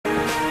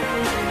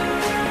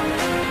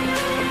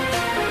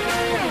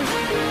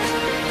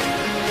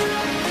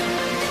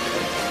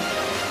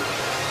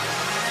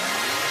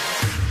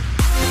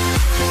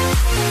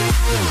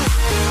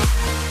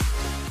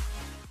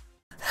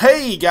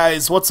Hey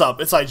guys, what's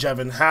up? It's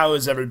iJevin. How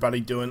is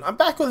everybody doing? I'm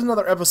back with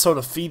another episode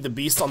of Feed the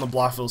Beast on the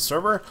Blockville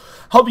server.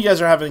 Hope you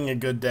guys are having a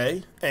good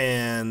day.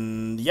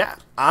 And yeah,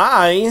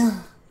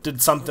 I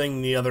did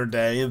something the other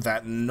day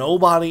that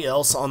nobody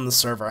else on the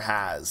server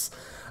has.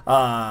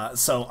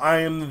 So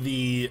I am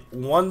the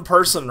one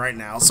person right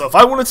now. So if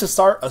I wanted to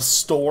start a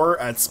store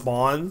at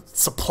spawn,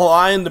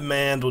 supply and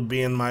demand would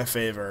be in my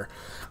favor.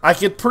 I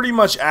could pretty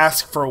much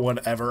ask for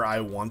whatever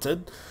I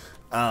wanted.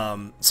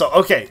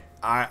 Okay.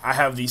 I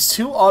have these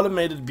two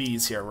automated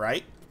bees here,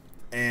 right?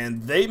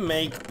 And they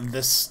make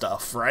this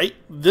stuff, right?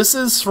 This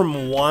is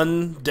from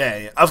one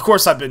day. Of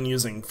course, I've been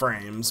using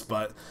frames,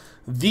 but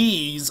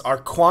these are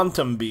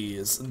quantum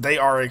bees. They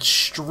are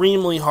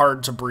extremely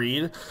hard to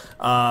breed.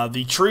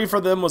 The tree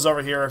for them was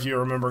over here, if you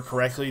remember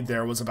correctly.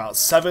 There was about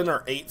 7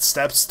 or 8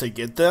 steps to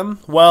get them.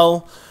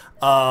 Well,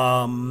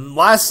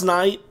 last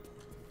night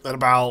at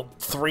about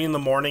 3 in the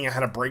morning, I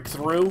had a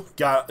breakthrough.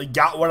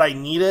 Got what I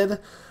needed.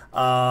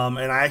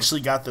 And I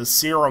actually got the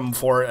serum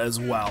for it as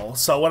well.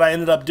 So what I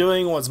ended up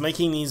doing was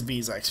making these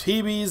bees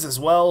XP bees as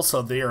well,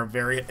 so they are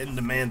very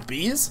in-demand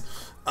bees.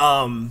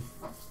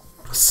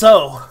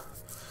 So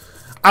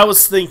I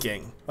was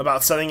thinking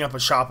about setting up a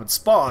shop at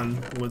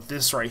spawn with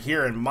this right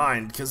here in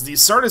mind, because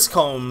these Certus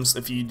combs,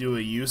 if you do a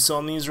use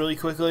on these really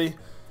quickly,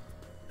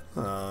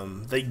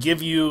 they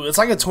give you, it's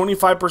like a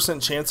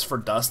 25% chance for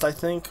dust, I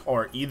think,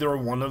 or either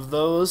one of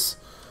those.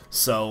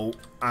 So,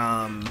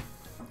 I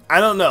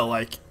don't know,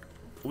 like,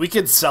 we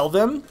could sell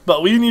them,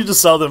 but we need to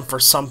sell them for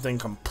something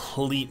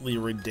completely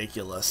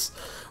ridiculous.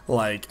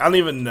 Like, I don't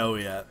even know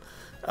yet.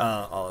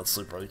 Let's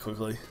sleep really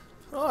quickly.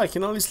 Oh, I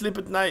can only sleep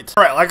at night.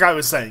 Alright, like I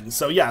was saying,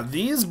 so yeah,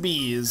 these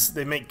bees,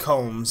 they make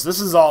combs. This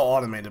is all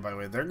automated, by the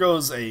way. There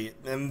goes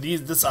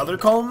this other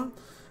comb,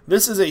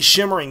 this is a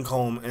shimmering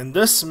comb, and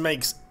this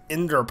makes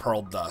ender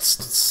pearl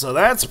dust. So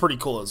that's pretty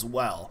cool as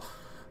well.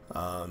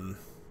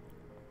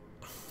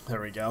 There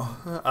we go.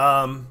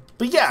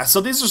 But yeah, so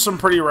these are some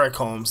pretty rare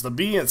combs. The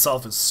bee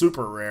itself is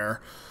super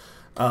rare.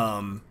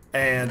 And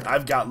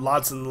I've got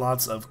lots and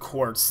lots of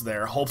quartz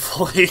there,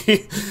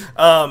 hopefully.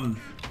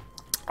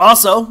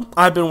 Also,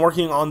 I've been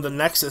working on the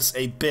Nexus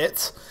a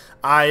bit.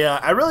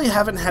 I really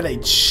haven't had a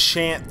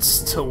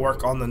chance to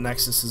work on the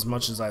Nexus as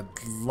much as I'd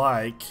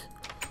like.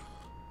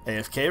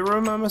 AFK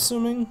room, I'm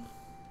assuming?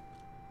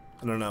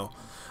 I don't know.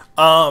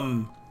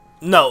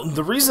 No,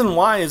 the reason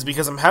why is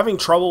because I'm having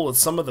trouble with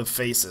some of the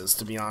faces,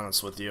 to be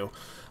honest with you.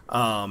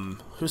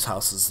 Whose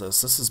house is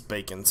this? This is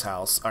Bacon's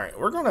house. Alright,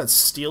 we're gonna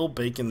steal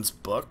Bacon's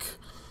book,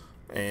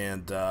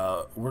 and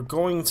we're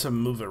going to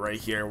move it right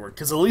here,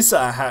 because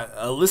Alicia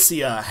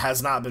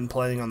has not been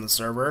playing on the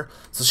server,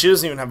 so she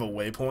doesn't even have a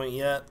waypoint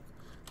yet.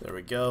 There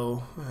we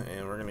go,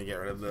 and we're gonna get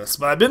rid of this.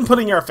 But I've been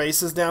putting our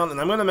faces down, and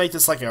I'm gonna make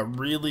this like a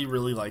really,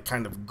 really like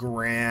kind of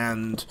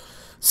grand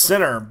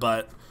center,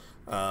 but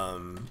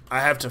I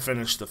have to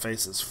finish the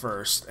faces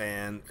first,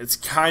 and it's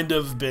kind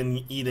of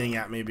been eating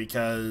at me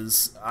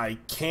because I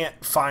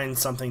can't find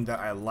something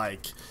that I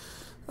like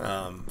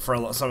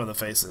for some of the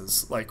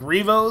faces. Like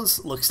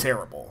Revo's looks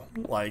terrible,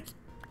 like,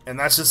 and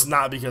that's just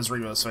not because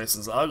Revo's face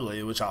is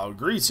ugly, which I'll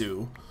agree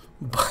to,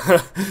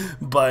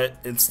 but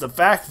it's the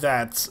fact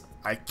that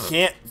I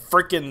can't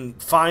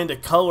freaking find a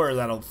color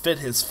that'll fit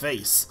his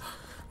face.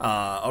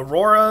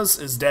 Aurora's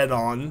is dead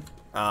on.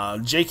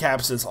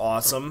 J-Cap's is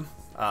awesome.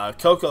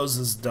 Coco's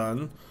is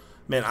done.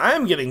 Man, I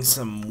am getting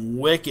some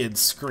wicked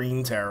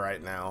screen tear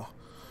right now.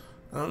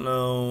 I don't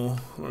know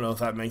if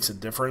that makes a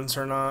difference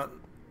or not.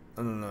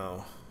 I don't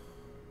know.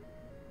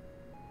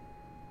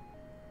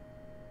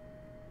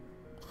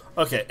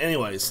 Okay,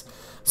 anyways.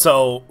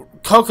 So,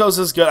 Coco's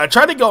is good. I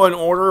tried to go in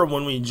order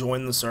when we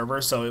joined the server.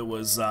 So it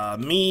was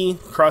me,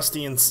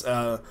 Krusty, and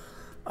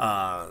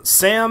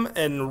Sam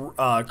and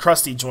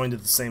Krusty joined at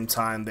the same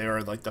time. They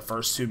were like the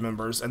first 2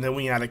 members. And then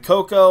we added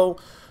Coco.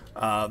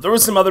 There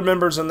was some other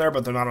members in there,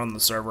 but they're not on the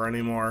server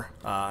anymore.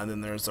 And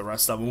then there's the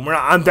rest of them.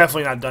 I'm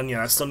definitely not done yet.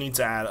 I still need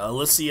to add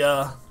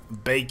Alicia,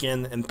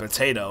 Bacon, and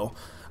Potato.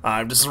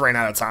 I just ran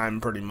out of time,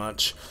 pretty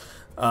much.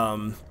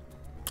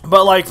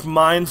 But like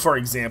mine, for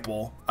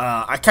example,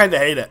 I kind of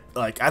hate it.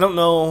 Like, I don't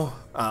know,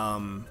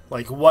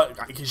 like what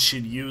I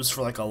should use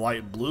for like a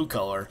light blue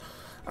color.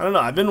 I don't know.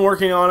 I've been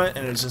working on it,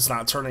 and it's just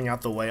not turning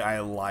out the way I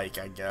like,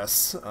 I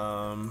guess.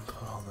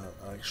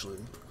 Actually,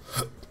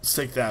 let's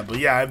take that. But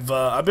yeah,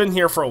 I've been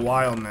here for a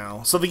while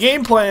now. So the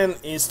game plan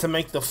is to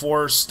make the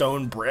 4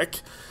 stone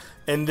brick,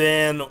 and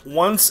then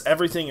once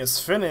everything is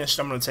finished,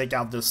 I'm going to take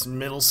out this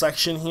middle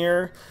section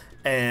here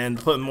and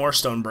put more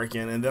stone brick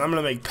in, and then I'm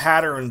going to make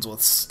patterns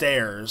with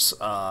stairs,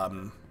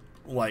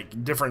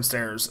 like different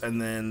stairs,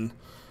 and then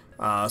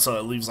so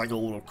it leaves like a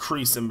little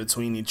crease in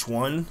between each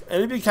one, and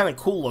it'd be kind of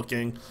cool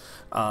looking.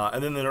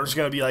 And then there's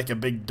going to be like a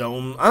big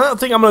dome. I don't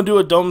think I'm going to do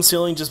a dome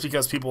ceiling just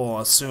because people will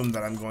assume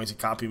that I'm going to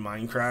copy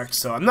Minecraft.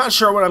 So I'm not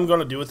sure what I'm going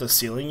to do with the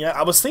ceiling yet.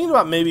 I was thinking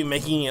about maybe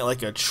making it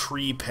like a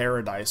tree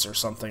paradise or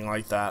something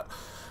like that.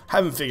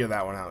 Haven't figured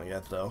that one out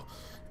yet though.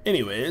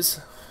 Anyways,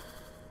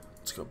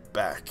 let's go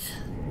back.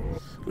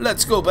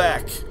 Let's go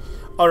back.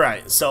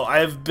 Alright, so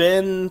I've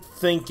been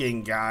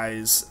thinking,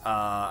 guys,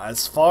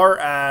 as far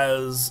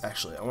as...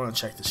 Actually, I want to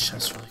check this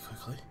chest really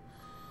quickly.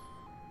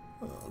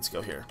 Let's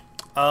go here.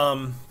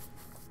 I've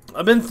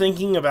been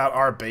thinking about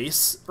our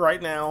base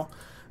right now,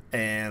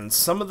 and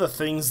some of the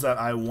things that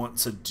I want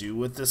to do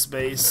with this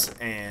base,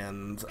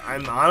 and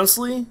I'm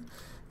honestly,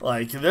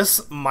 like,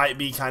 this might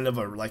be kind of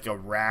a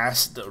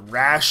rash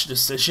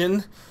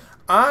decision.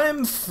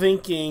 I'm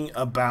thinking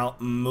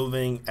about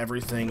moving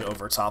everything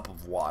over top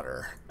of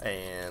water,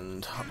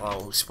 and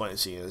I'll explain it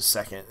to you in a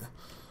second.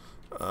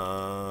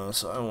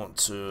 So I want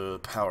to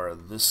power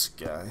this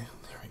guy.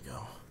 There we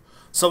go.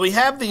 So we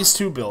have these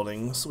two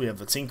buildings. We have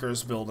the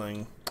Tinker's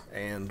building,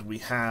 and we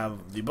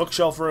have the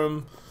bookshelf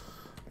room,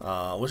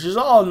 which is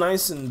all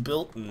nice and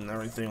built and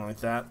everything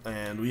like that.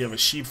 And we have a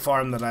sheep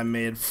farm that I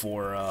made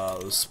for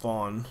the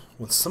spawn,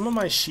 with some of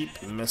my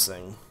sheep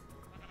missing.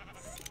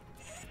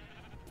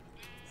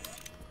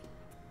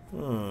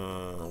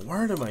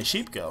 Where did my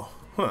sheep go?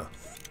 Huh.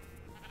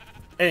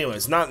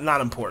 Anyways,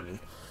 not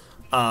important.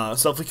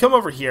 So if we come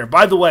over here,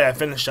 by the way, I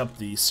finished up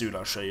the suit.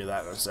 I'll show you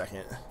that in a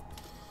second.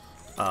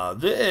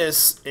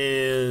 This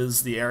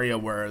is the area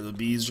where the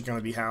bees are going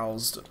to be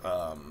housed.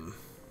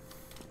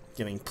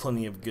 Getting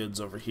plenty of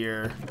goods over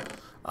here.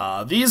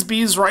 These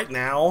bees right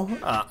now,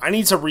 I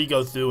need to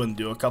re-go through and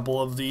do a couple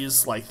of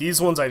these. Like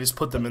these ones, I just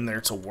put them in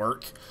there to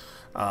work.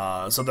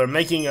 So they're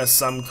making us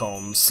some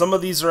combs. Some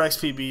of these are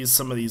XPBs,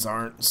 some of these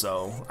aren't.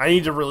 So I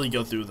need to really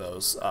go through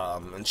those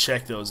and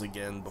check those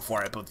again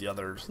before I put the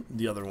other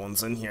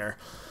ones in here.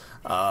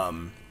 Yeah,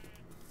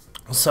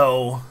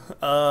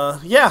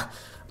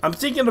 I'm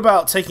thinking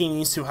about taking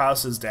these two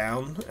houses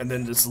down and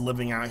then just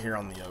living out here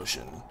on the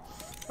ocean.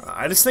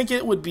 I just think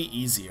it would be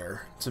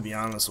easier, to be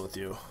honest with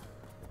you.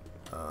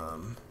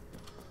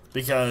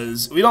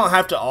 Because we don't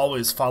have to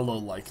always follow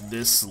like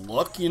this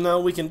look, you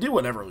know, we can do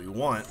whatever we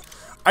want.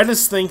 I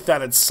just think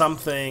that it's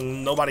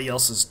something nobody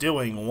else is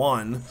doing,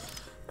 one,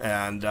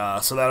 and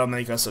so that'll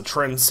make us a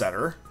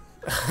trendsetter.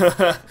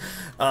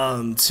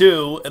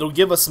 Two, it'll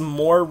give us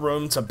more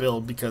room to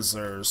build because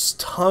there's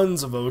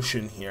tons of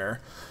ocean here.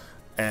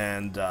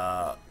 And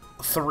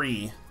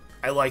three,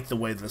 I like the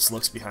way this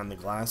looks behind the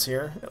glass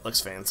here. It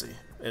looks fancy.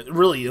 It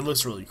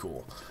looks really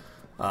cool.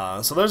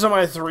 So those are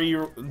my three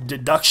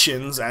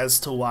deductions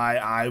as to why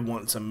I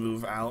want to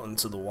move out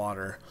into the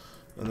water.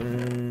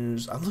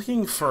 And I'm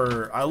looking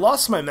for... I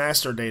lost my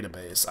master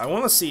database. I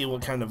want to see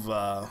what kind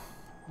of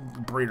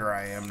breeder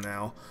I am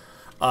now.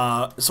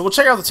 So we'll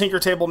check out the Tinker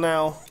table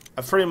now.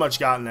 I've pretty much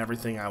gotten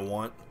everything I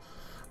want.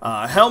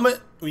 Helmet,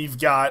 we've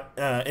got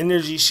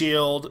energy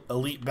shield,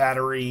 elite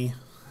battery,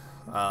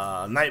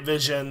 night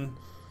vision,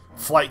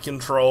 flight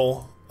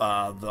control.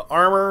 The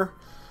armor,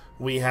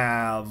 we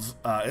have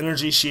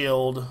energy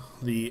shield,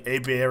 the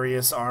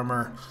Apiarius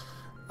armor,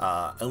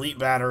 elite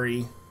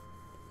battery,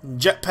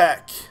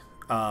 jetpack,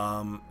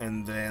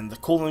 and then the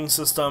cooling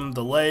system.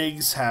 The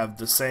legs have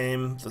the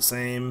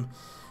same,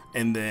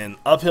 and then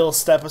uphill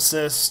step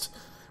assist,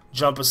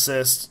 jump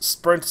assist,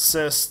 sprint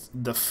assist.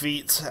 The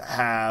feet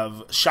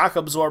have shock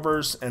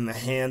absorbers, and the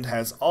hand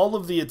has all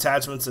of the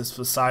attachments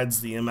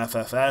besides the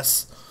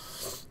MFFS.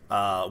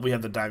 We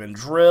have the diamond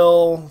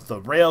drill, the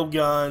rail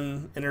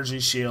gun, energy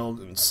shield,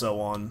 and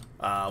so on.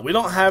 We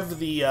don't have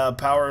the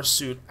power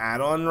suit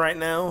add-on right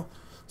now.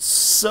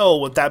 So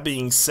with that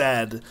being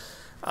said,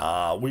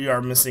 we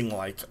are missing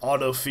like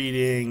auto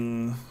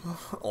feeding,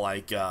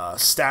 like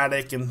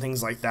static and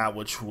things like that,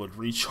 which would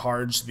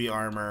recharge the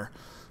armor.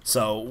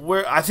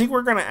 So I think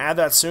we're gonna add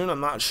that soon.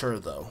 I'm not sure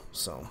though.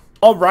 So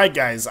alright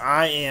guys,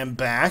 I am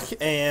back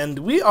and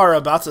we are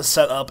about to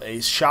set up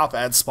a shop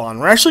at spawn.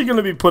 We're actually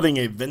gonna be putting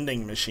a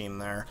vending machine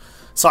there.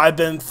 So I've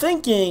been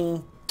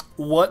thinking,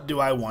 what do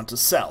I want to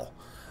sell?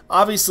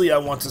 Obviously I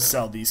want to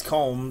sell these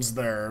combs.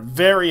 They're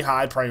very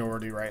high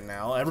priority right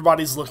now.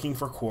 Everybody's looking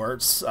for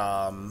quartz.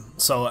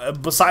 So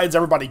besides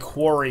everybody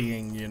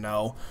quarrying, you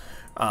know,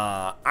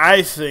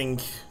 I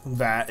think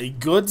that a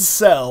good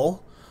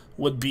sell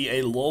would be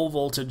a low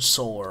voltage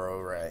solar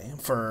array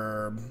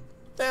for,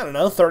 I don't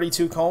know,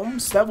 32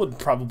 combs. That would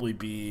probably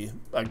be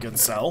a good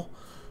sell.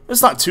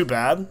 It's not too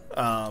bad.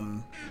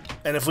 And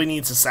if we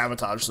need to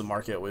sabotage the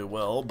market, we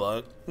will,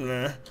 but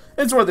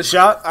it's worth a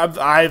shot.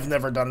 I've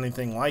never done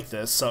anything like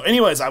this. So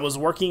anyways, I was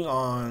working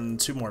on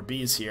 2 more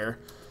bees here,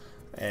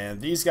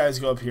 and these guys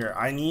go up here.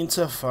 I need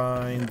to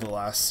find the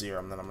last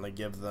serum that I'm going to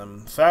give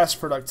them. Fast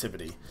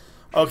productivity.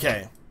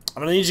 Okay,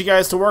 I'm going to need you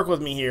guys to work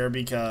with me here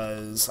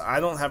because I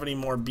don't have any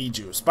more bee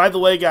juice. By the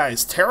way,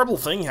 guys, terrible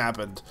thing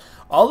happened.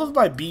 All of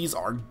my bees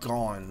are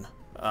gone.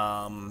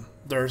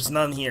 There's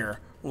none here.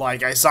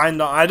 Like, I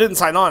signed on. I didn't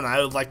sign on.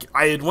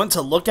 I had went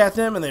to look at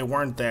them and they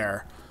weren't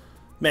there.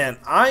 Man,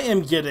 I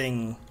am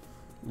getting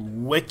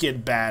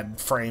wicked bad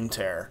frame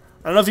tear.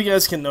 I don't know if you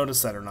guys can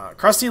notice that or not.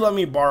 Krusty let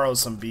me borrow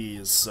some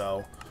bees,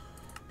 so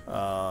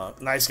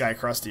nice guy,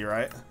 Krusty,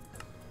 right?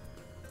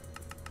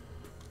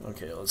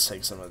 Okay, let's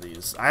take some of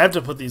these. I have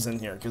to put these in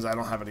here because I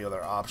don't have any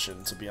other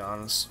option, to be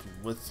honest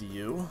with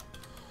you.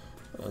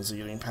 Is he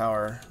getting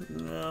power?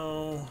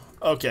 No.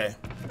 Okay.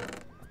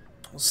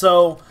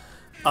 So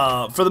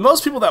For the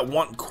most people that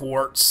want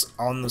quartz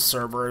on the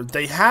server,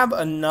 they have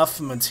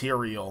enough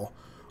material.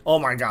 Oh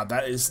my god,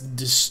 that is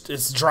just,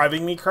 it's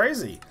driving me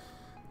crazy.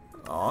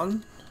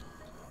 On?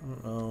 I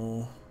don't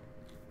know.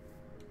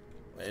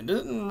 It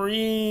didn't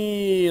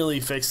really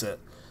fix it.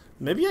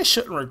 Maybe I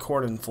shouldn't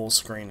record in full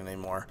screen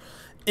anymore.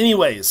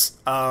 Anyways,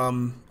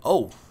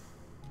 oh.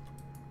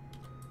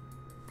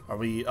 Are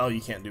we, oh,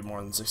 you can't do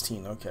more than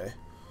 16, okay.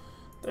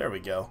 There we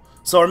go.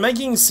 So we're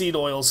making seed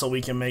oil so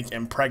we can make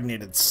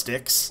impregnated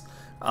sticks.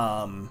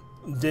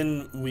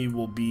 Then we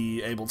will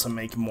be able to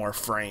make more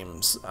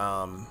frames,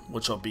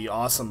 which will be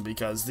awesome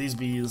because these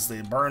bees,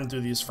 they burn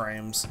through these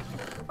frames.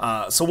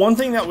 So one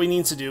thing that we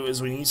need to do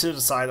is we need to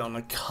decide on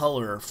a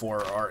color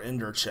for our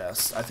ender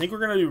chest. I think we're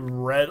going to do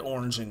red,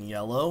 orange, and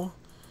yellow.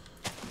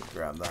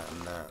 Grab that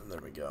and that.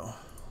 There we go.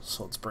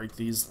 So let's break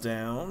these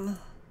down.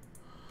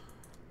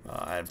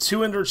 I have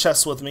 2 ender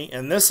chests with me,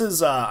 and this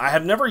is, I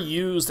have never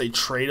used a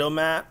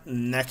Trado-mat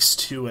next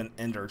to an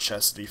ender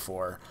chest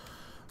before.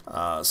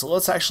 So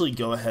let's actually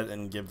go ahead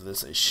and give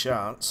this a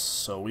shot.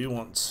 So we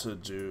want to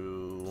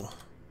do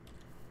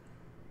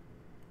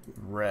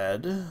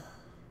red,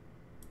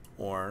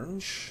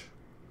 orange,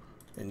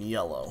 and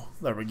yellow.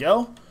 There we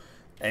go.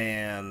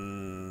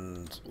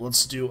 And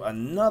let's do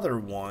another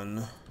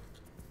one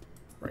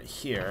right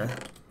here.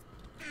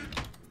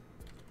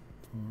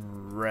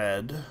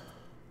 Red,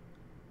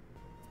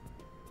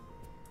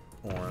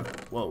 orange.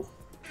 Whoa.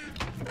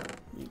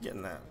 You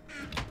getting that?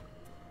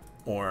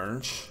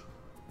 Orange.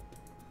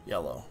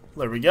 Yellow.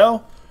 There we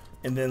go.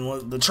 And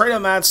then the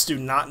Trado mats do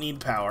not need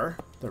power.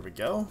 There we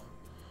go.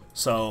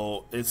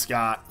 So it's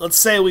got, let's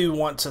say we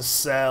want to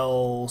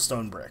sell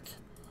stone brick.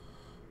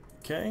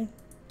 Okay.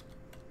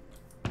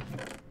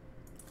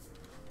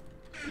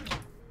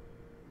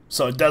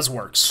 So it does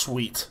work.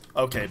 Sweet.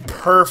 Okay,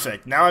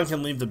 perfect. Now I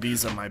can leave the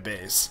bees at my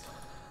base.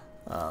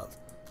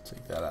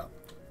 Take that out.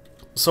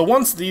 So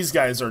once these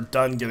guys are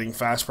done getting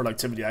fast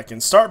productivity, I can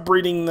start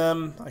breeding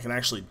them. I can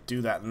actually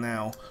do that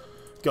now.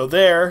 Go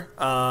there.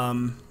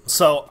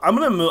 So I'm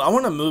gonna move. I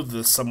want to move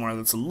this somewhere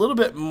that's a little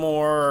bit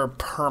more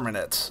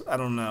permanent. I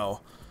don't know.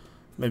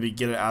 Maybe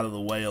get it out of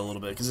the way a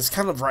little bit because it's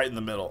kind of right in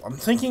the middle. I'm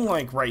thinking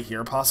like right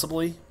here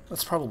possibly.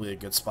 That's probably a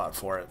good spot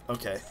for it.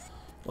 Okay,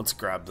 let's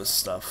grab this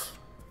stuff.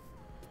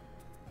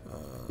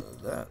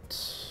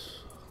 That.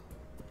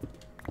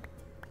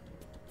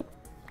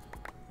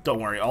 Don't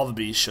worry, all the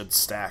bees should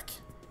stack.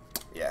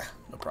 Yeah,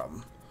 no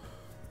problem.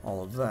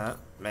 All of that,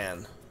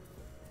 man.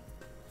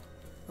 I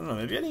don't know,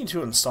 maybe I need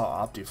to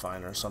install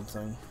Optifine or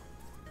something.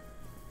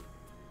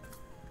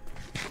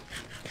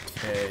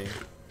 Okay.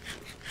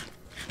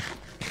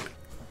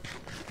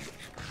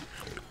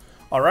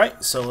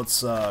 Alright, so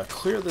let's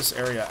clear this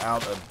area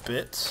out a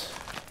bit.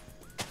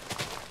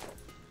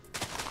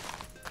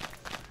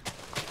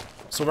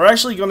 So we're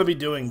actually going to be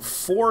doing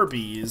 4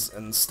 bees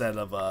instead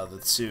of the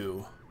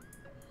 2.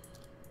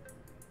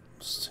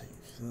 Just take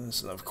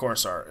this, and of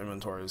course our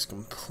inventory is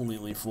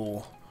completely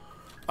full.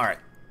 Alright,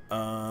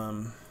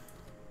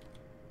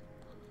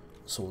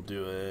 so we'll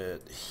do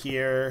it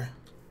here,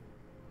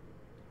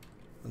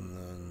 and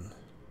then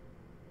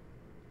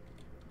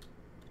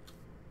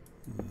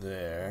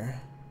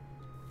there,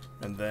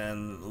 and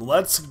then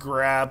let's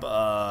grab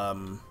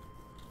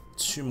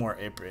 2 more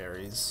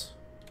apiaries.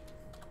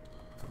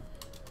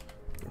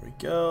 There we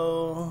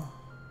go.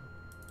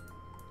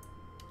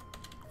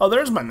 Oh,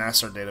 there's my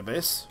master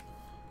database.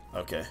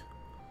 Okay.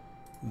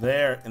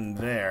 There and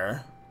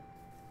there.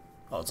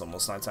 Oh, it's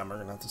almost nighttime. We're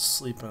gonna have to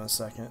sleep in a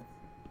second.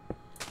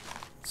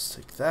 Let's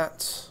take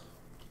that.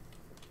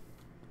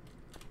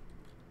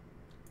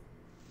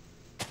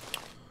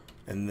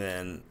 And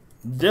then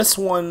this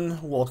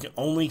one will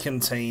only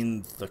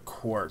contain the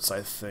quartz,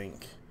 I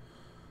think.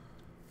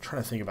 I'm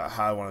trying to think about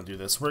how I want to do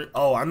this.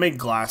 Oh, I made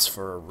glass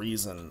for a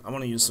reason. I'm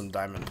going to use some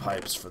diamond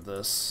pipes for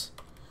this.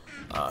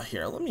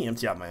 Here, let me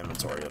empty out my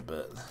inventory a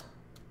bit.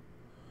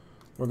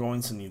 We're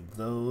going to need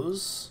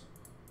those,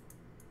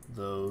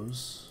 and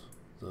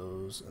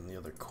the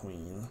other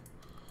queen.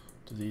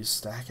 Do these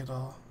stack at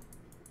all?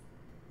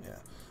 Yeah.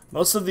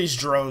 Most of these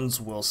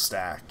drones will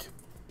stack.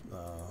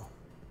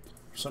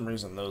 For some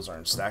reason, those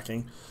aren't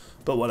stacking.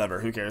 But whatever,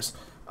 who cares?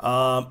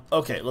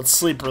 Okay, let's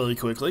sleep really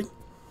quickly.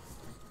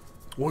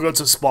 We'll go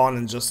to spawn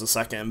in just a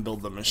second and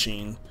build the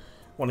machine.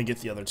 Want to get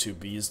the other 2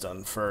 bees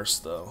done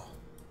first, though.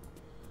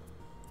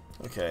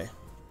 Okay.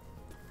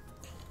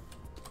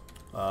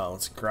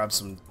 Let's grab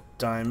some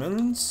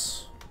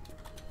diamonds.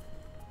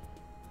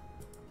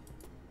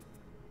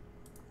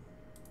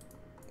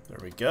 There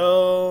we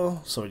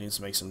go. So we need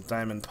to make some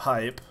diamond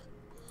pipe.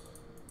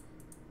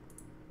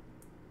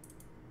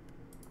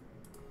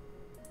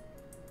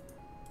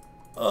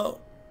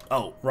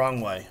 Oh,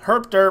 wrong way.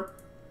 Herp derp.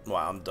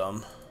 Wow, I'm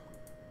dumb.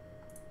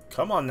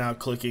 Come on now,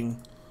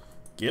 clicking.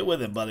 Get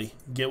with it, buddy.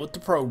 Get with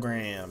the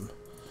program.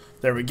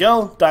 There we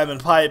go.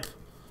 Diamond pipe.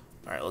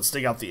 Alright, let's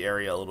dig out the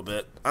area a little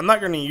bit. I'm not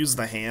going to use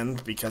the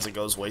hand because it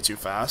goes way too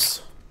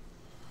fast.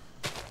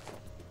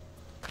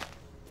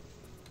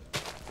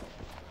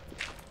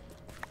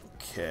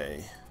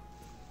 Okay.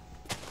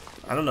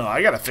 I don't know.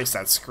 I gotta fix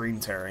that screen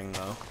tearing,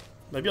 though.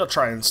 Maybe I'll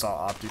try and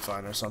install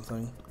Optifine or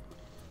something.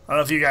 I don't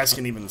know if you guys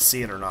can even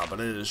see it or not, but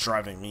it is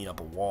driving me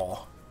up a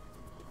wall.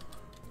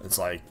 It's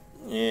like,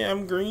 yeah,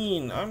 I'm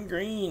green.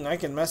 I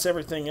can mess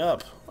everything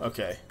up.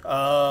 Okay.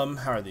 How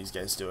are these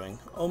guys doing?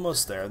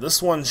 Almost there.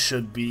 This one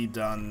should be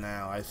done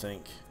now, I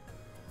think.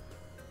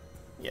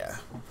 Yeah.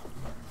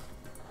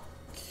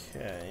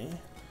 Okay.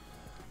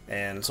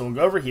 And so we'll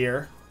go over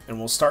here, and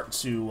we'll start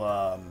to,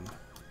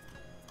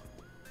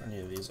 any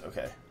of these?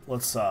 Okay.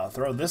 Let's,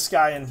 throw this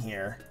guy in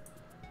here.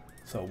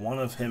 So one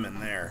of him in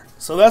there.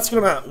 So that's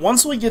gonna,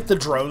 once we get the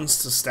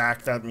drones to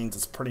stack, that means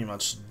it's pretty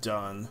much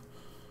done.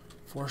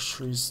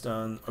 Forestry's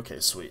done.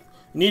 Okay, sweet.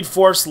 Need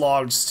forest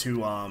logs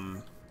to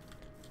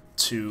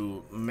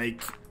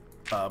make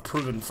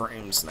proven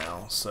frames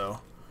now. So,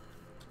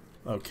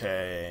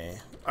 okay.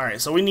 All right.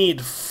 So we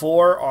need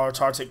 4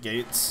 autartic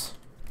gates.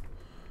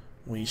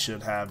 We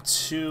should have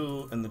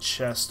 2 in the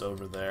chest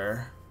over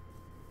there.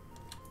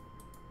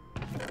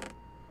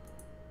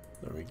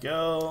 There we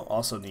go.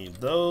 Also need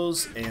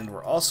those, and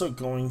we're also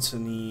going to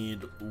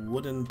need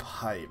wooden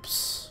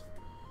pipes.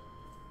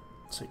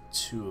 Take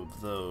 2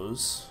 of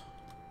those.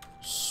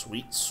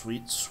 Sweet,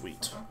 sweet,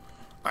 sweet.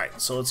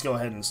 Alright, so let's go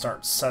ahead and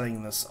start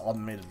setting this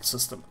automated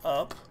system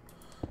up.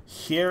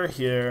 Here,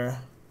 here.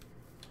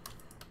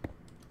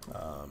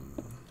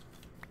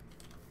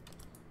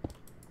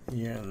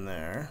 Here and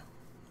there.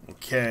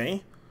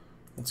 Okay.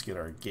 Let's get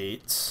our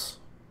gates.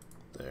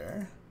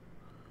 There.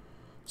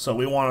 So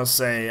we want to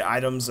say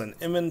items and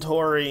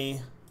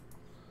inventory.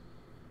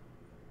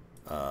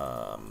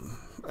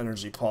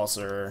 Energy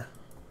pulsar.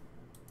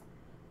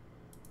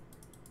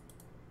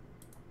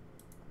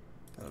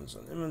 Items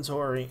and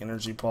inventory,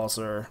 energy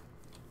pulsar.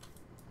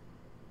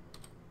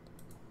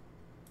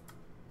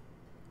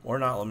 Or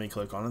not, let me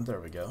click on it.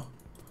 There we go.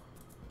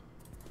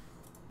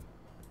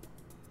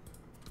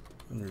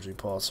 Energy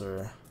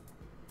pulsar.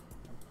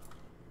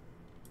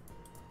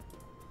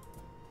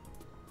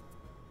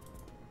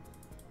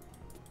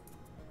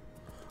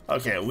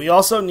 Okay, we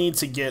also need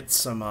to get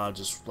some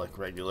just like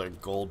regular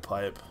gold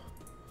pipe.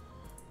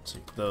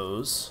 Take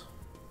those.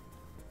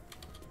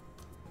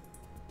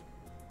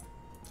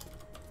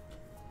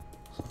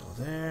 So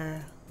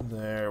there,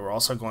 there. We're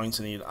also going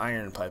to need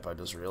iron pipe, I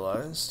just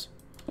realized.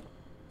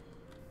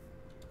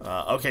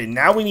 Okay,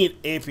 now we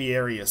need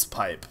apiarius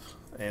pipe.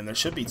 And there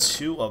should be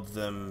 2 of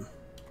them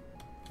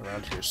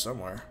around here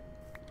somewhere.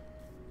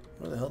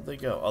 Where the hell did they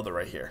go? Oh, they're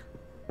right here.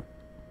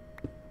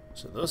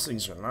 So those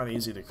things are not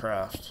easy to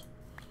craft.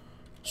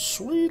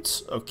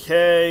 Sweet.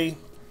 Okay.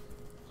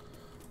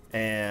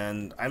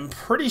 And I'm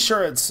pretty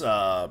sure it's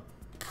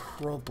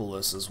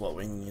propolis is what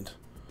we need.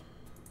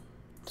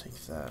 Take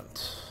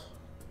that.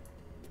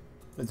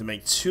 We have to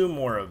make 2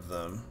 more of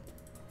them.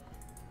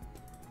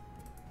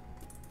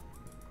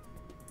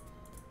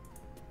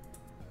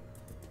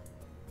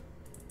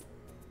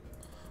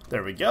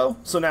 There we go.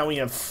 So now we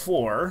have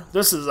 4.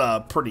 This is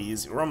pretty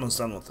easy. We're almost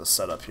done with the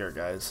setup here,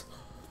 guys.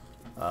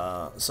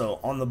 So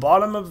on the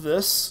bottom of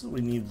this,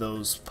 we need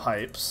those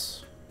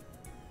pipes.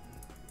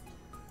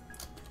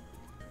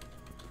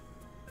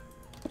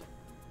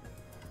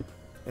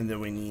 And then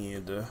we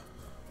need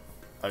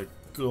a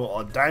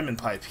diamond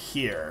pipe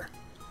here.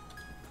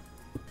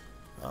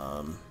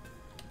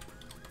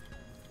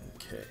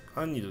 Okay,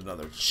 I need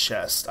another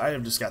chest. I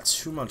have just got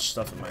too much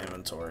stuff in my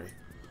inventory.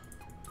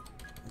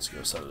 Let's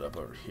go set it up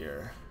over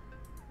here.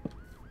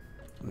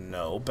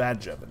 No,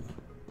 bad Jevin.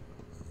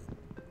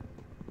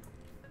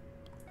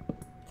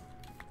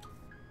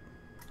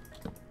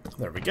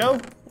 There we go.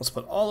 Let's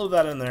put all of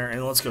that in there,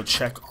 and let's go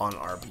check on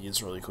our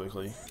bees really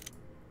quickly.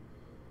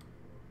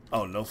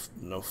 Oh, no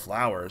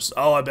flowers.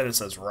 Oh, I bet it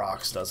says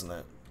rocks, doesn't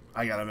it?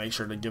 I gotta make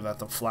sure to give that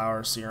the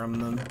flower serum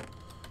then.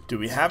 Do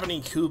we have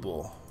any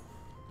cobble?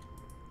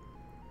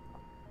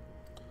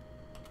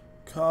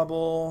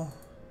 Cobble.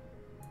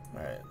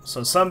 Alright,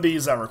 so some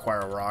bees that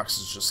require rocks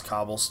is just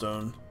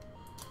cobblestone.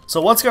 So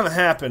what's gonna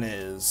happen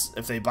is,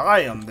 if they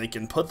buy them, they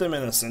can put them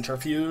in a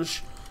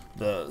centrifuge,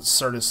 the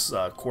Certus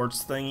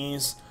quartz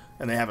thingies,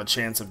 and they have a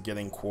chance of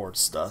getting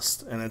quartz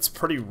dust. And it's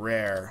pretty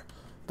rare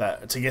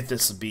to get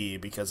this bee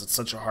because it's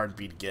such a hard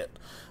bee to get.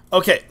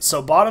 Okay,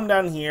 so bottom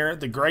down here,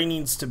 the gray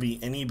needs to be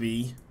any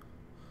bee,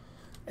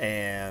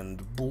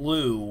 and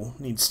blue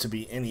needs to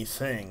be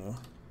anything,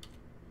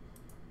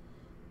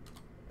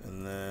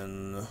 and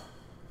then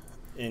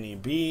any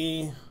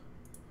bee,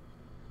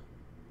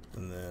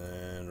 and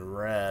then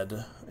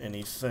red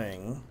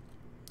anything.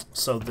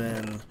 So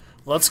then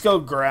let's go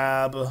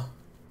grab,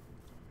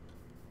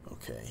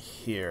 okay,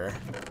 here,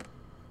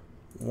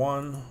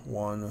 1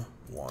 1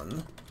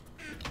 1.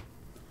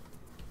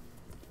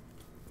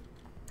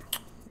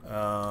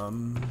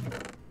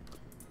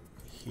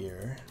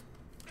 Here.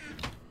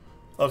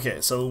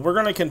 Okay, so we're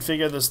gonna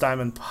configure this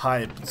diamond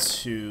pipe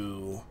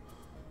to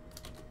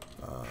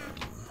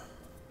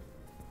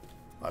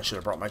I should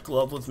have brought my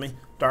glove with me,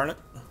 darn it.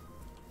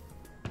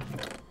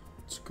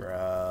 Let's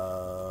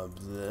grab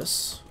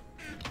this.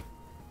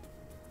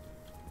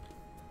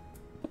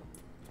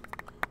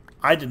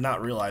 I did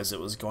not realize it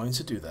was going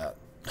to do that.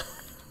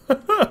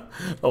 Oh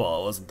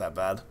well, it wasn't that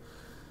bad.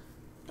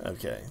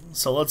 Okay,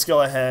 so let's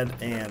go ahead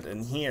and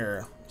in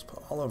here, let's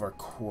put all of our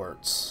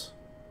quartz.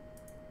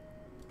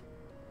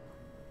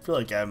 I feel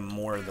like I have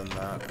more than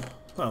that.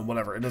 Oh,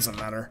 whatever, it doesn't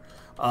matter.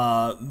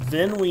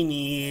 Then we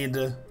need...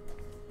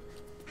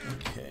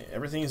 Okay,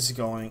 everything is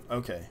going...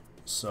 Okay,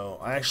 so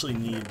I actually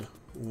need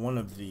one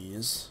of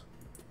these.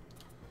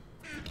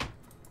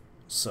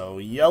 So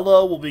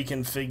yellow will be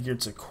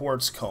configured to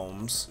quartz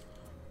combs.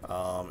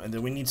 And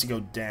then we need to go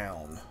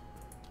down.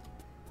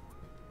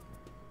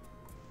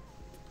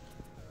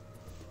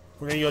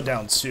 We're going to go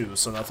down 2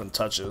 so nothing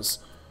touches.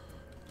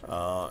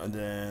 And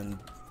then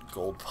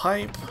gold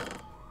pipe.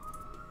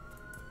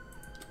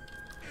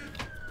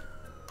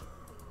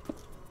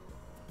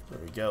 There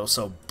we go.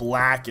 So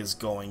black is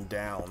going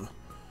down.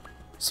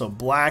 So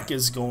black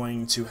is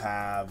going to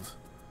have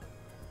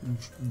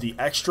the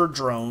extra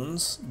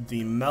drones,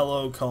 the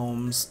mellow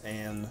combs,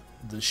 and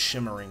the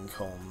shimmering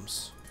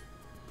combs.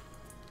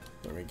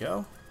 There we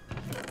go.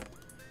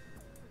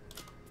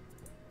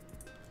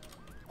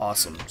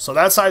 Awesome. So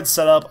that side's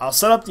set up. I'll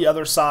set up the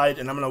other side,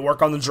 and I'm going to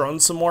work on the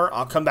drones some more.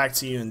 I'll come back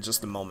to you in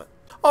just a moment.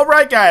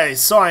 Alright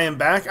guys, so I am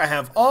back. I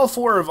have all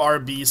 4 of our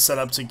bees set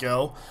up to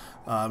go.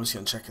 I'm just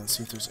going to check and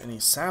see if there's any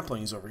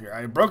saplings over here.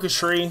 I broke a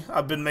tree.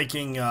 I've been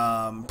making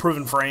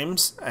proven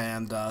frames,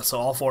 and so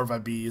all 4 of my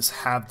bees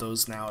have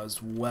those now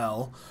as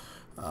well.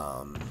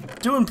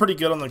 Doing pretty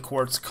good on the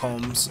quartz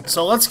combs.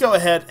 So let's go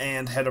ahead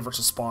and head over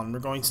to spawn. We're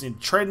going to need a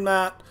trade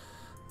mat,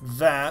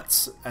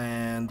 that,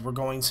 and we're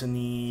going to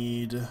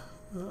need...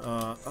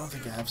 I don't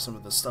think I have some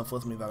of the stuff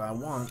with me that I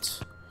want.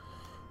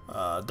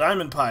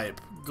 Diamond pipe,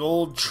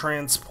 gold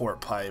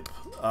transport pipe.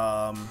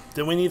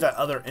 Then we need that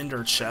other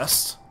ender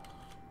chest.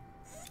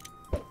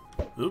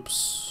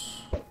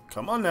 Oops.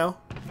 Come on now.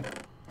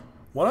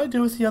 What do I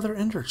do with the other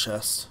ender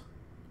chest?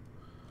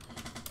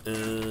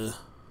 Yo.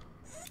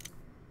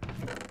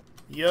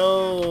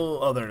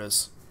 Oh, there it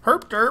is.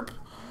 Herp derp.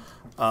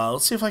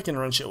 Let's see if I can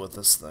wrench it with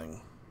this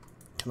thing.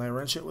 Can I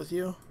wrench it with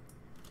you?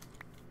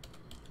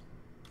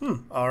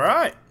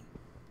 Alright.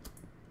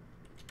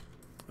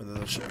 And then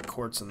there should be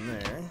quartz in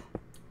there.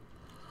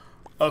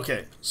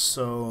 Okay,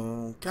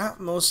 so got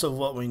most of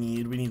what we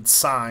need. We need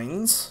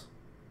signs.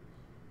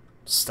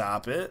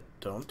 Stop it.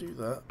 Don't do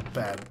that.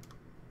 Bad.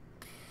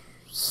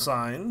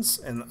 Signs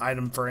and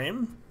item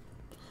frame.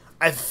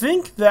 I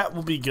think that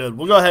will be good.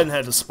 We'll go ahead and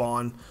head to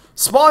spawn.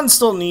 Spawn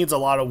still needs a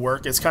lot of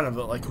work. It's kind of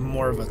like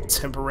more of a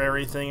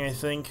temporary thing, I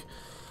think.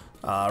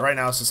 Right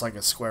now it's just like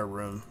a square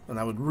room, and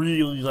I would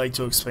really like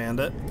to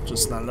expand it.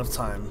 Just not enough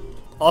time.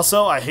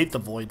 Also, I hate the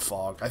void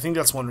fog. I think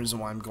that's one reason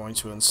why I'm going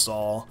to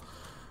install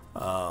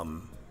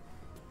Optifine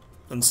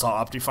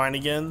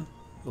again.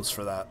 Was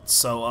for that.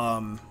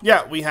 So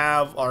yeah, we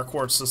have our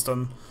quartz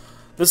system.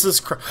 This is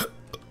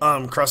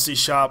Krusty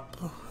Shop.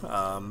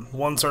 1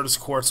 Certus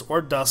quartz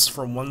or dust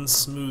from 1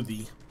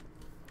 smoothie.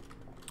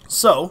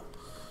 So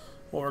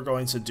what we're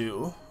going to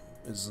do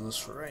is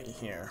this right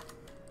here.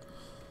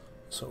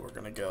 So we're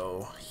gonna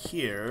go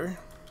here,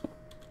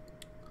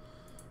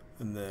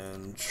 and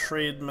then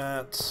trade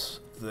mat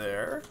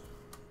there,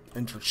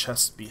 enter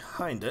chest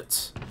behind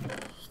it.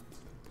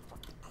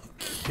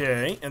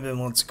 Okay, and then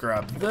let's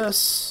grab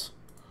this,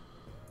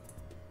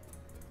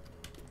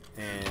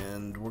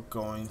 and we're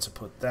going to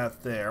put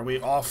that there.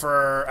 We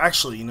offer,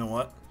 actually, you know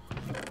what?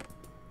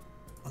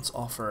 Let's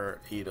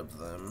offer 8 of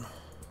them.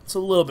 It's a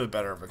little bit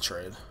better of a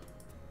trade.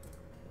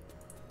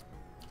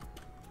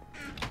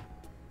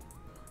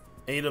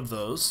 8 of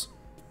those.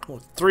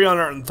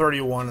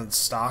 331 in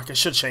stock. It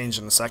should change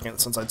in a second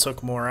since I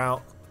took more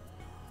out.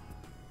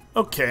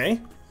 Okay.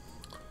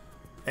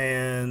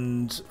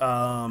 And,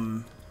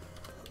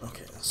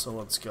 okay, so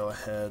let's go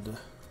ahead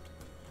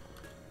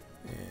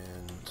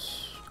and...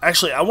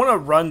 Actually, I want to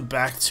run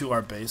back to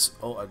our base.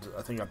 Oh, I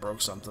think I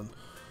broke something.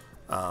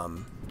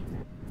 Okay.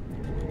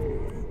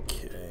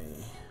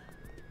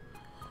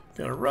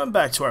 Gonna run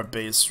back to our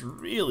base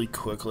really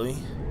quickly.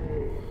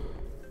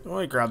 I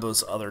want to grab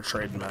those other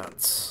trade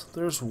mats.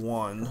 There's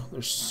 1.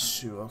 There's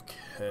 2.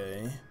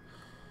 Okay.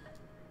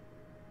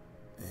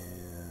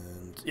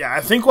 And yeah, I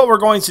think what we're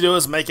going to do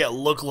is make it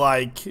look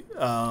like...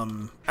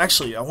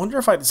 actually, I wonder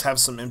if I just have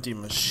some empty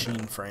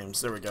machine frames.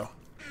 There we go.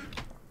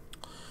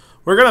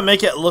 We're going to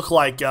make it look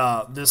like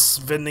this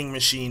vending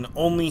machine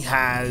only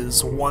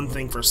has 1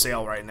 thing for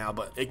sale right now,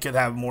 but it could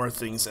have more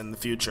things in the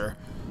future.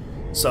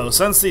 So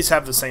since these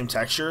have the same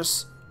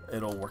textures,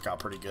 it'll work out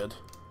pretty good.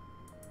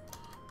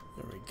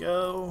 There we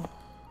go.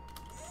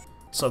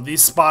 So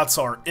these spots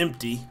are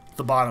empty.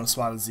 The bottom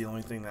spot is the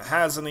only thing that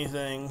has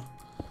anything.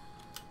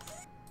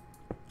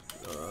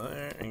 Go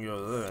there and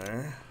go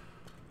there.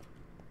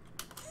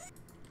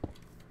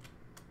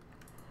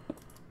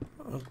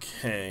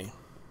 Okay.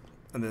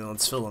 And then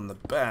let's fill in the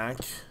back.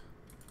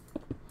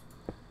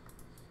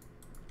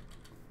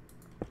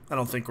 I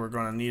don't think we're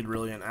going to need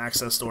really an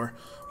access door.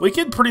 We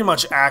could pretty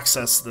much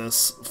access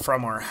this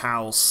from our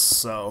house,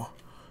 so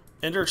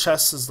ender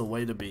chest is the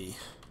way to be.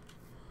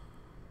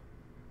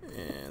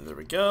 And there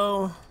we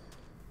go.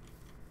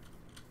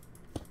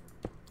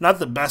 Not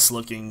the best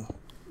looking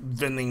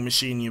vending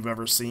machine you've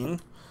ever seen.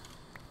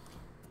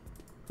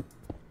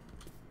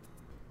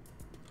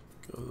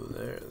 Go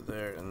there,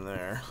 there, and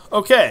there.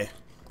 Okay.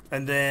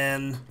 And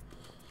then...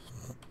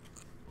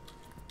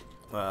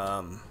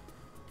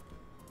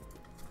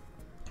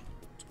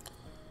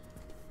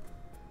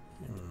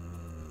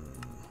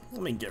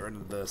 let me get rid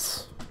of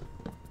this.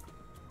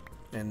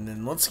 And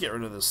then let's get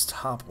rid of this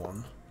top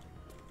one.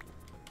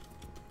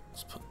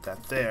 Let's put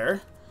that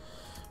there.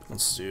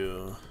 Let's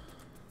do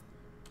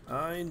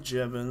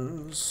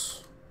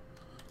iJevin's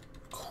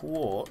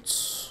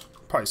quartz.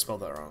 Probably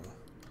spelled that wrong.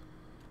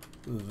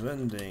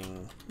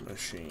 Vending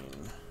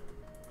machine.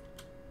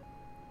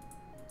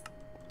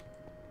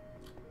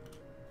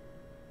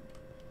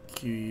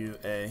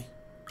 QUA.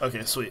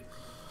 Okay, sweet.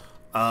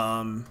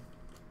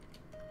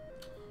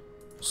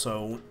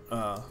 So,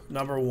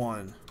 number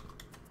 1.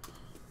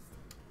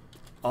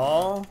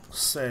 All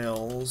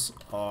sales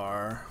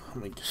are...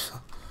 Let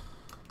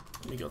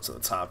me go to the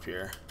top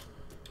here.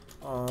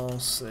 All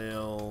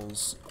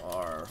sales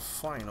are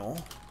final.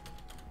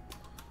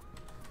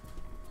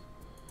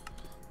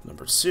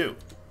 Number 2.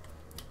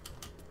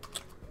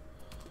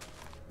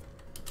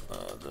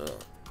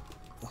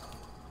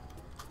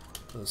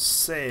 The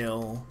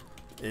sale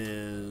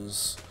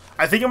is...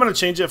 I think I'm going to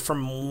change it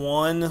from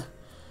 1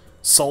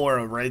 solar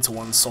array to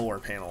 1 solar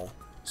panel.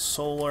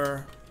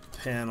 Solar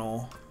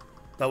panel.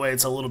 That way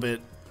it's a little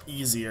bit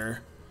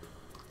easier.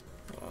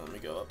 Let me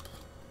go up.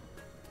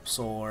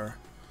 Solar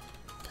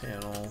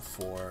panel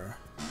for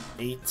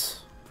 8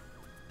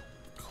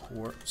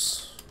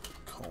 quartz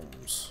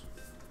combs.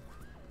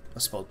 I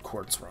spelled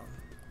quartz wrong.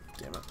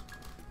 Damn it.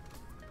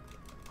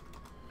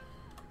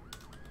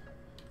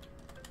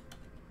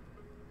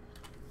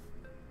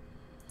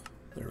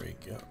 There we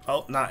go.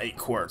 Oh, not 8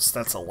 quartz.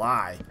 That's a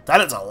lie.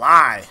 That is a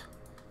lie.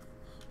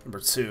 Number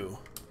 2.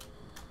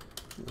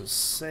 The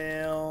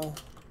sale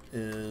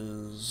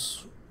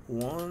is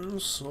 1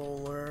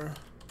 solar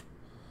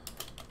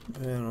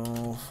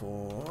panel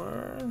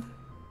for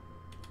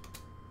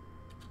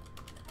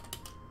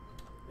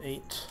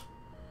 8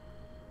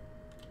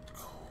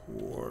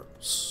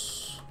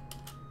 quartz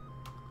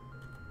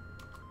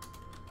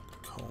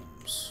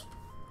combs.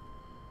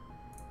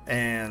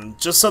 And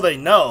just so they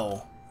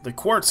know, the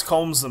quartz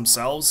combs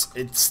themselves,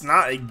 it's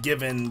not a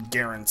given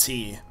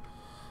guarantee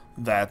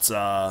that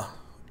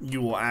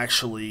you will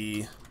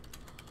actually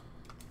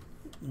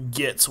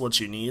get what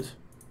you need.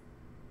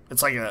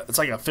 It's like a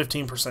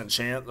 15%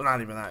 chance,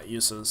 not even that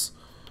uses.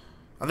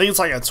 I think it's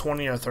like a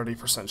 20 or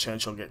 30%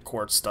 chance you'll get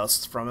quartz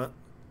dust from it.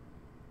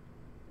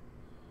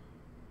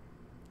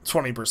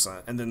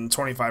 20%, and then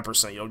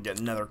 25% you'll get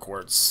nether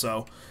quartz.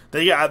 So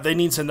they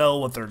need to know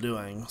what they're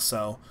doing.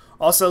 So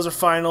all sales are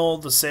final.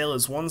 The sale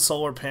is 1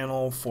 solar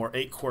panel for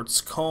 8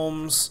 quartz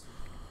combs.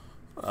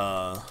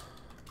 Number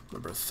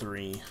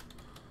 3.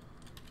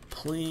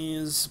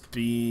 Please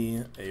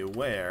be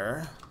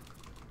aware.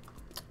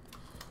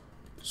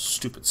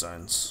 Stupid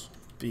signs.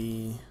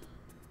 Be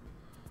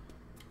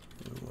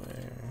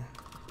aware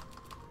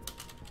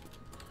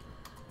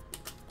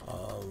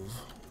of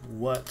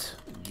what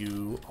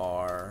you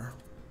are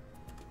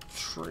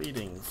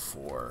trading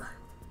for.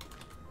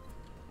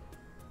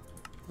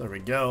 There we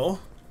go.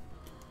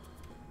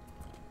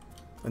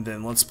 And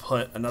then let's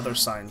put another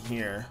sign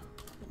here.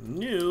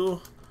 New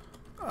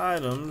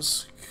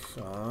items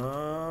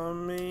coming,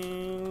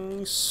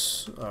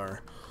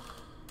 or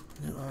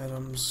new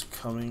items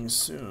coming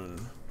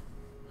soon.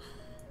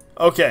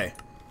 Okay,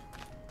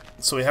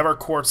 so we have our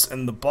quartz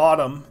in the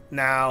bottom.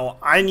 Now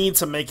I need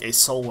to make a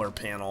solar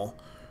panel.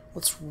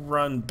 Let's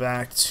run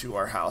back to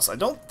our house. I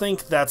don't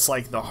think that's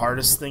like the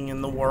hardest thing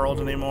in the world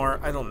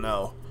anymore. I don't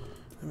know.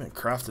 I haven't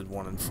crafted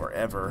one in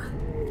forever.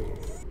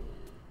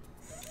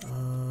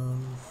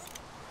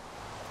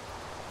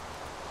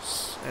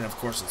 And of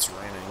course it's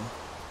raining.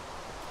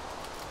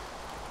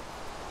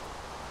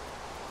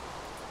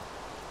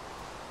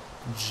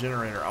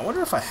 Generator. I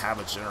wonder if I have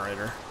a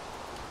generator.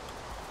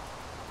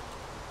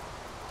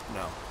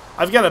 No.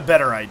 I've got a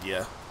better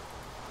idea.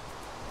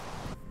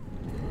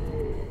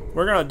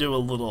 We're gonna do a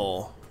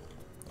little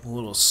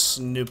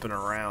snooping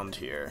around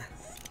here.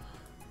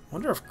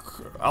 Wonder if...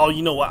 Oh,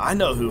 you know what? I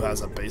know who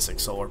has a basic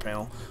solar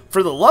panel.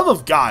 For the love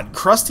of God,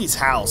 Krusty's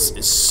house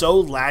is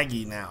so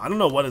laggy now. I don't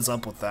know what is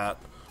up with that.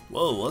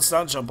 Whoa, let's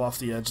not jump off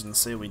the edge and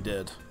say we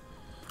did.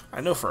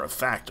 I know for a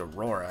fact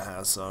Aurora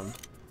has some.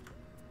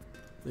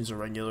 These are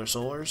regular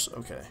solars?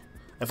 Okay.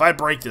 If I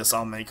break this,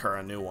 I'll make her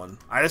a new one.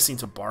 I just need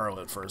to borrow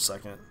it for a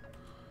second.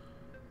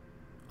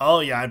 Oh,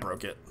 yeah, I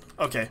broke it.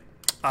 Okay.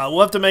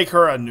 We'll have to make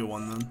her a new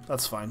one then.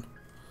 That's fine.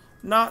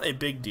 Not a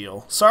big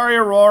deal. Sorry,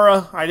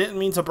 Aurora. I didn't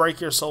mean to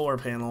break your solar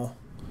panel.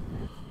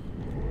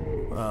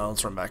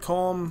 Let's run back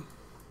home.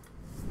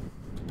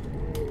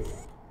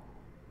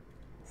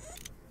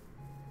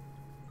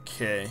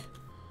 Okay.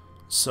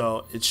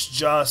 So, it's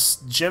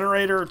just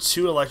generator,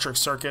 2 electric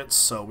circuits,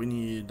 so we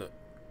need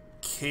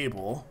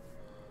cable.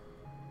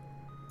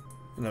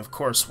 And of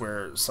course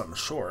we're something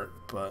short,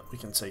 but we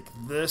can take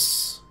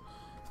this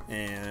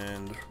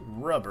and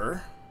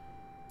rubber.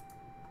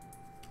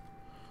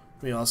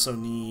 We also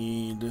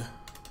need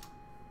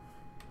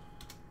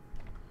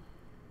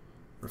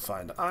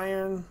refined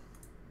iron,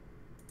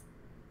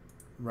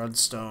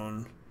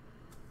 redstone,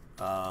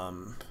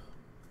 coal.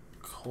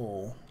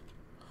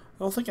 I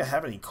don't think I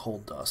have any coal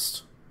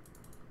dust.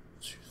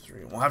 2,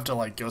 3. We'll have to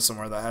like go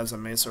somewhere that has a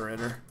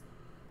macerator.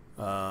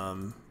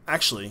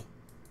 Actually,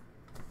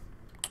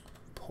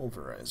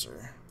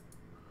 pulverizer.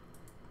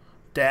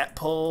 Dat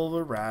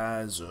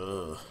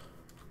pulverizer.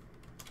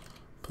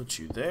 Put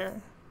you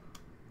there.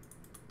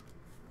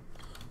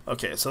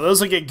 Okay, so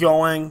those will get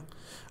going.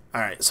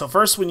 Alright, so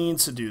first we need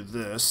to do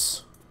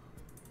this.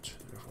 2,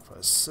 3, 4,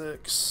 5,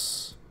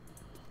 6.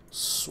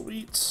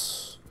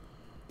 Sweet.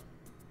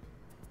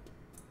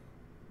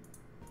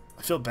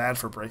 I feel bad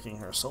for breaking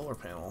her solar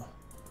panel.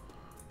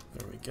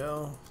 There we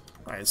go.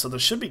 Alright, so there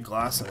should be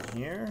glass in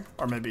here.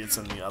 Or maybe it's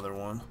in the other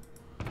one.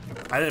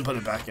 I didn't put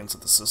it back into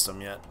the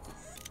system yet.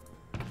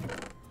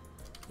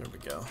 There we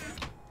go.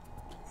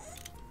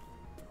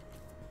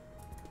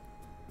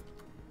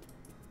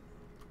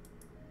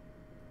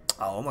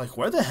 Oh, I'm like,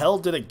 where the hell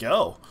did it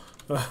go?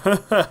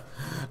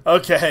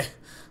 Okay,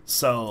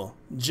 so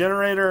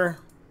generator,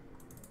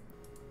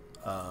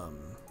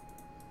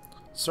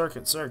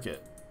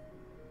 circuit,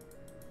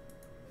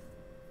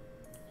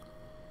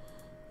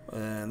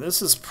 and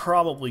this is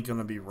probably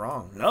gonna be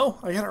wrong. No,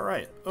 I got it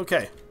right.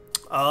 Okay,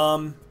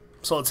 so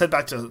let's head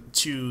back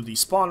to the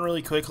spawn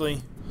really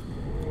quickly,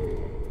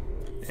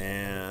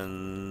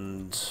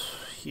 and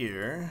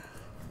here.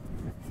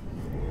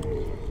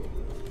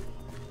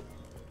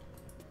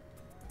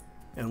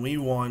 And we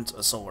want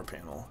a solar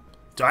panel.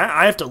 Do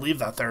I have to leave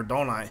that there,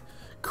 don't I?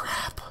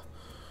 Crap.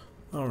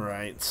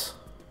 Alright.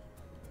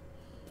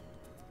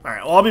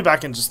 Alright, well, I'll be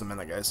back in just a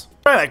minute, guys.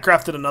 Alright, I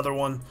crafted another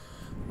one.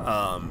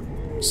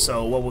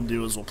 So what we'll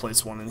do is we'll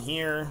place one in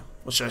here.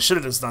 Which I should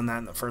have just done that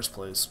in the first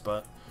place,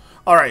 but...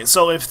 Alright,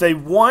 so if they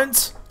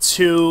want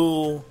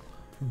to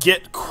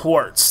get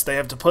quartz, they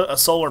have to put a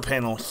solar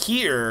panel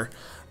here,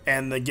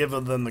 and they give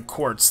them the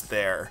quartz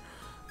there.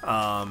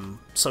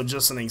 So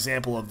just an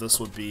example of this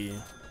would be...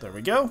 There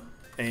we go.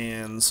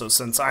 And so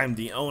since I'm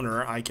the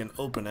owner, I can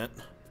open it.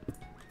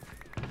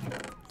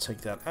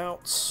 Take that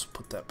out.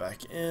 Put that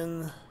back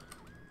in.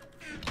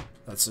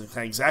 That's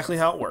exactly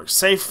how it works.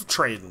 Safe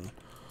trading.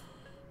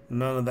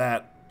 None of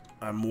that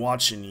I'm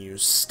watching you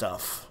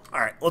stuff.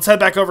 Alright, let's head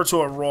back over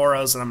to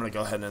Aurora's, and I'm going to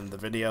go ahead and end the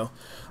video.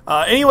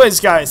 Anyways,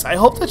 guys, I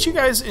hope that you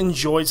guys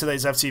enjoyed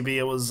today's FTB.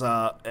 It was,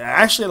 I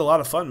actually had a lot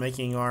of fun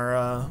making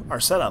our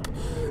setup.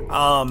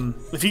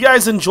 If you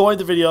guys enjoyed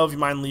the video, if you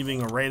mind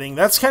leaving a rating,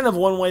 that's kind of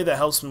one way that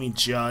helps me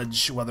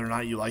judge whether or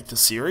not you like the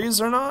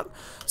series or not.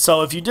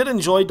 So if you did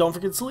enjoy, don't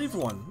forget to leave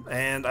one.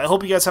 And I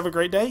hope you guys have a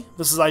great day.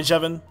 This is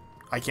iJevin.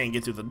 I can't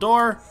get through the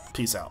door.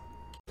 Peace out.